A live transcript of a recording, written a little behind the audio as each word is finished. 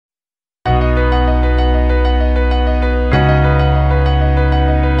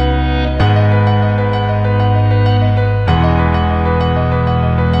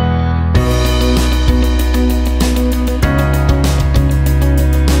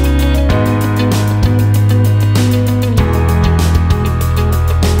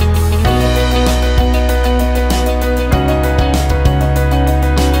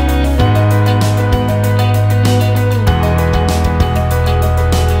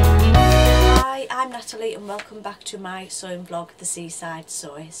Natalie and welcome back to my sewing vlog, The Seaside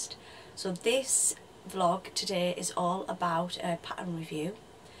Sewist. So this vlog today is all about a pattern review.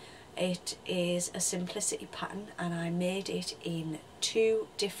 It is a simplicity pattern and I made it in 2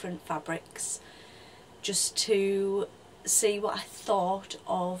 different fabrics just to see what I thought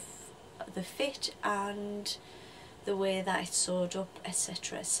of the fit and the way that it's sewed up,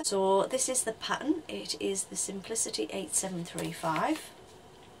 etc. So this is the pattern. It is the Simplicity 8735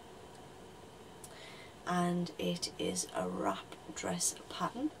 and it is a wrap dress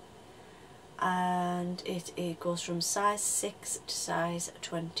pattern, and it goes from size 6 to size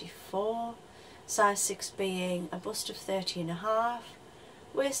 24, size 6 being a bust of 30.5,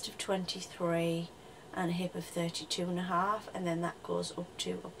 waist of 23 and a hip of 32.5, and then that goes up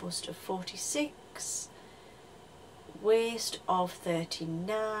to a bust of 46, waist of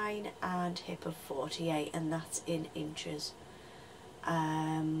 39 and hip of 48, and that's in inches.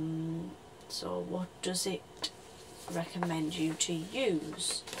 So what does it recommend you to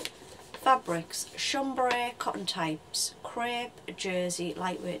use? Fabrics: chambray, cotton types, crepe, jersey,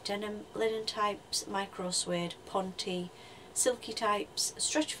 lightweight denim, linen types, micro suede, ponte, silky types,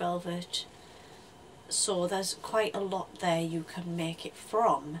 stretch velvet. So there's quite a lot there you can make it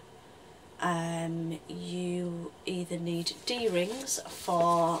from. You either need D-rings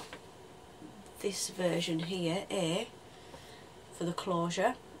for this version here, A, for the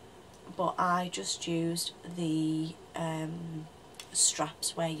closure, but I just used the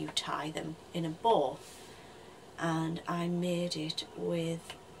straps where you tie them in a bow, and I made it with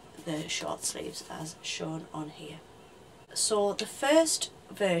the short sleeves as shown on here. So the first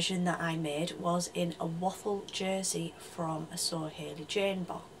version that I made was in a waffle jersey from a Sew Hayley Jane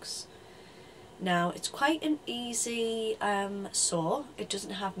box. Now it's quite an easy sew. It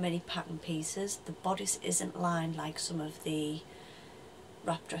doesn't have many pattern pieces. The bodice isn't lined like some of the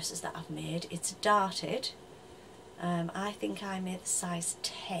wrap dresses that I've made. It's darted. I think I made the size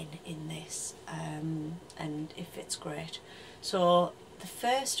 10 in this, and it fits great. So the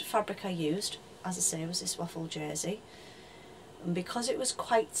first fabric I used, as I say, was this waffle jersey, and because it was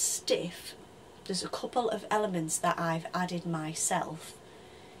quite stiff, there's a couple of elements that I've added myself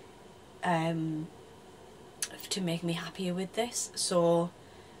to make me happier with this. So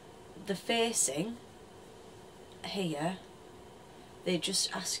the facing here, they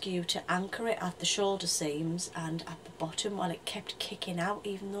just ask you to anchor it at the shoulder seams and at the bottom while it kept kicking out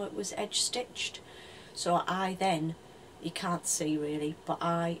even though it was edge stitched. So I then, you can't see really, but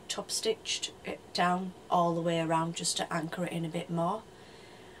I top stitched it down all the way around just to anchor it in a bit more.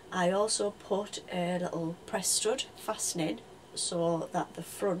 I also put a little press stud fastening so that the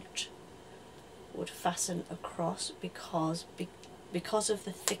front would fasten across, because of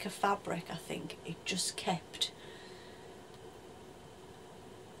the thicker fabric, I think it just kept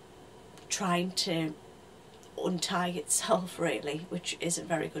trying to untie itself really, which isn't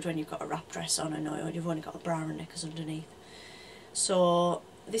very good when you've got a wrap dress on and you've only got a bra and knickers underneath. So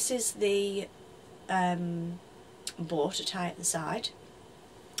this is the bow to tie at the side,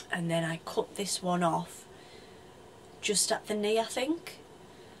 and then I cut this one off just at the knee, I think.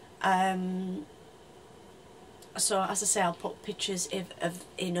 So as I say, I'll put pictures of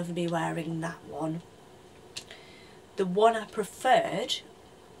me wearing that one. The one I preferred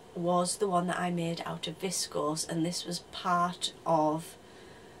was the one that I made out of viscose, and this was part of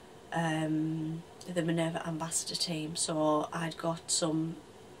the Minerva Ambassador team. So I'd got some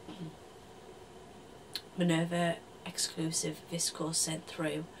Minerva exclusive viscose sent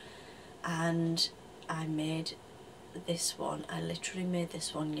through, and I made this one. I literally made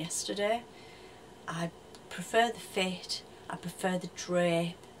this one yesterday. I prefer the fit, I prefer the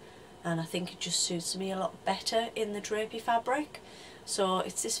drape, and I think it just suits me a lot better in the drapey fabric. So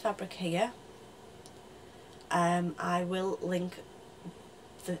it's this fabric here. I will link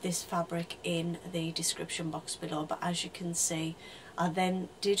this fabric in the description box below, but as you can see, I then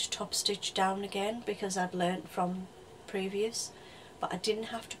did top stitch down again because I'd learnt from previous, but I didn't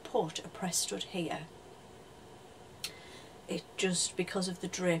have to put a press stud here. It just, because of the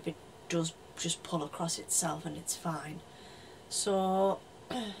drape, it does just pull across itself and it's fine. So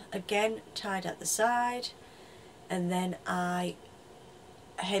again, tied at the side, and then I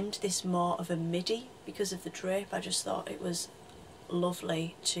hemmed this more of a midi because of the drape. I just thought it was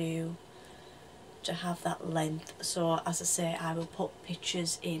lovely to have that length. So as I say, I will put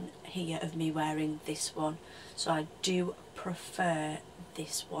pictures in here of me wearing this one. So I do prefer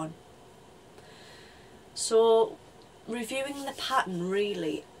this one. So reviewing the pattern,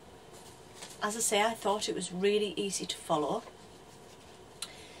 really, as I say, I thought it was really easy to follow.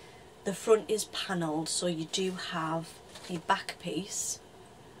 The front is panelled, so you do have the back piece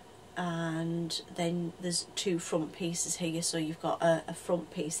and then there's two front pieces here, so you've got a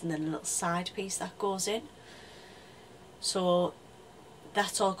front piece and then a little side piece that goes in. So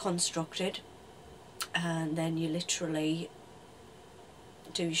that's all constructed, and then you literally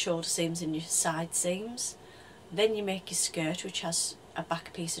do your shoulder seams and your side seams. Then you make your skirt, which has a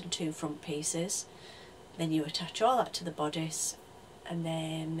back piece and two front pieces. Then you attach all that to the bodice, and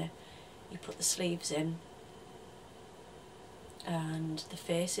then you put the sleeves in and the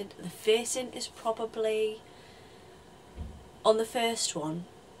facing. The facing is probably, on the first one,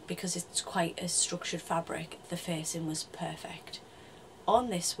 because it's quite a structured fabric, the facing was perfect. On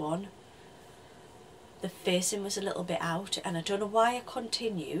this one, the facing was a little bit out, and I don't know why I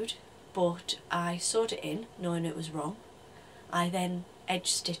continued, but I sewed it in knowing it was wrong. I then edge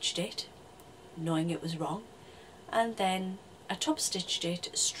stitched it knowing it was wrong, and then I top stitched it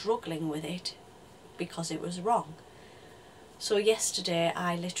struggling with it because it was wrong. So yesterday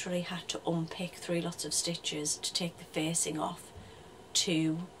I literally had to unpick 3 lots of stitches to take the facing off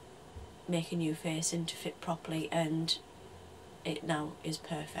to make a new facing to fit properly, and it now is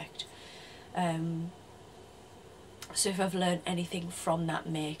perfect. So if I've learned anything from that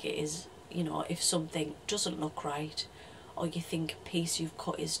make, it is, you know, if something doesn't look right, or you think a piece you've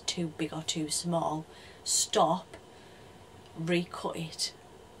cut is too big or too small, stop, recut it,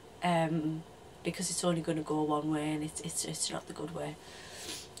 because it's only going to go one way, and it's not the good way.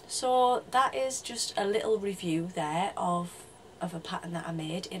 So that is just a little review there of a pattern that I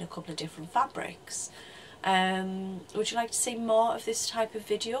made in a couple of different fabrics. Would you like to see more of this type of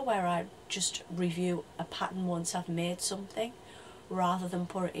video where I just review a pattern once I've made something, rather than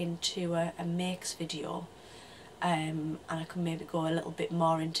put it into a makes video, and I can maybe go a little bit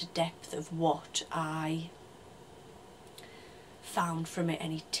more into depth of what I found from it,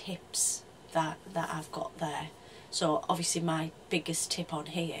 any tips that I've got there. So obviously my biggest tip on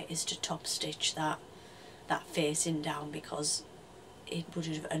here is to top stitch that facing down, because it would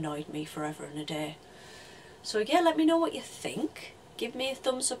have annoyed me forever and a day. So yeah, let me know what you think. Give me a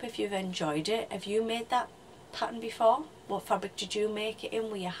thumbs up if you've enjoyed it. Have you made that pattern before? What fabric did you make it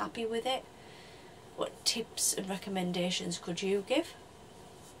in? Were you happy with it? What tips and recommendations could you give?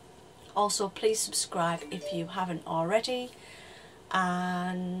 Also, please subscribe if you haven't already,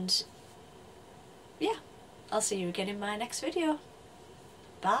 and yeah, I'll see you again in my next video.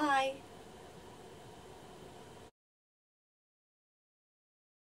 Bye!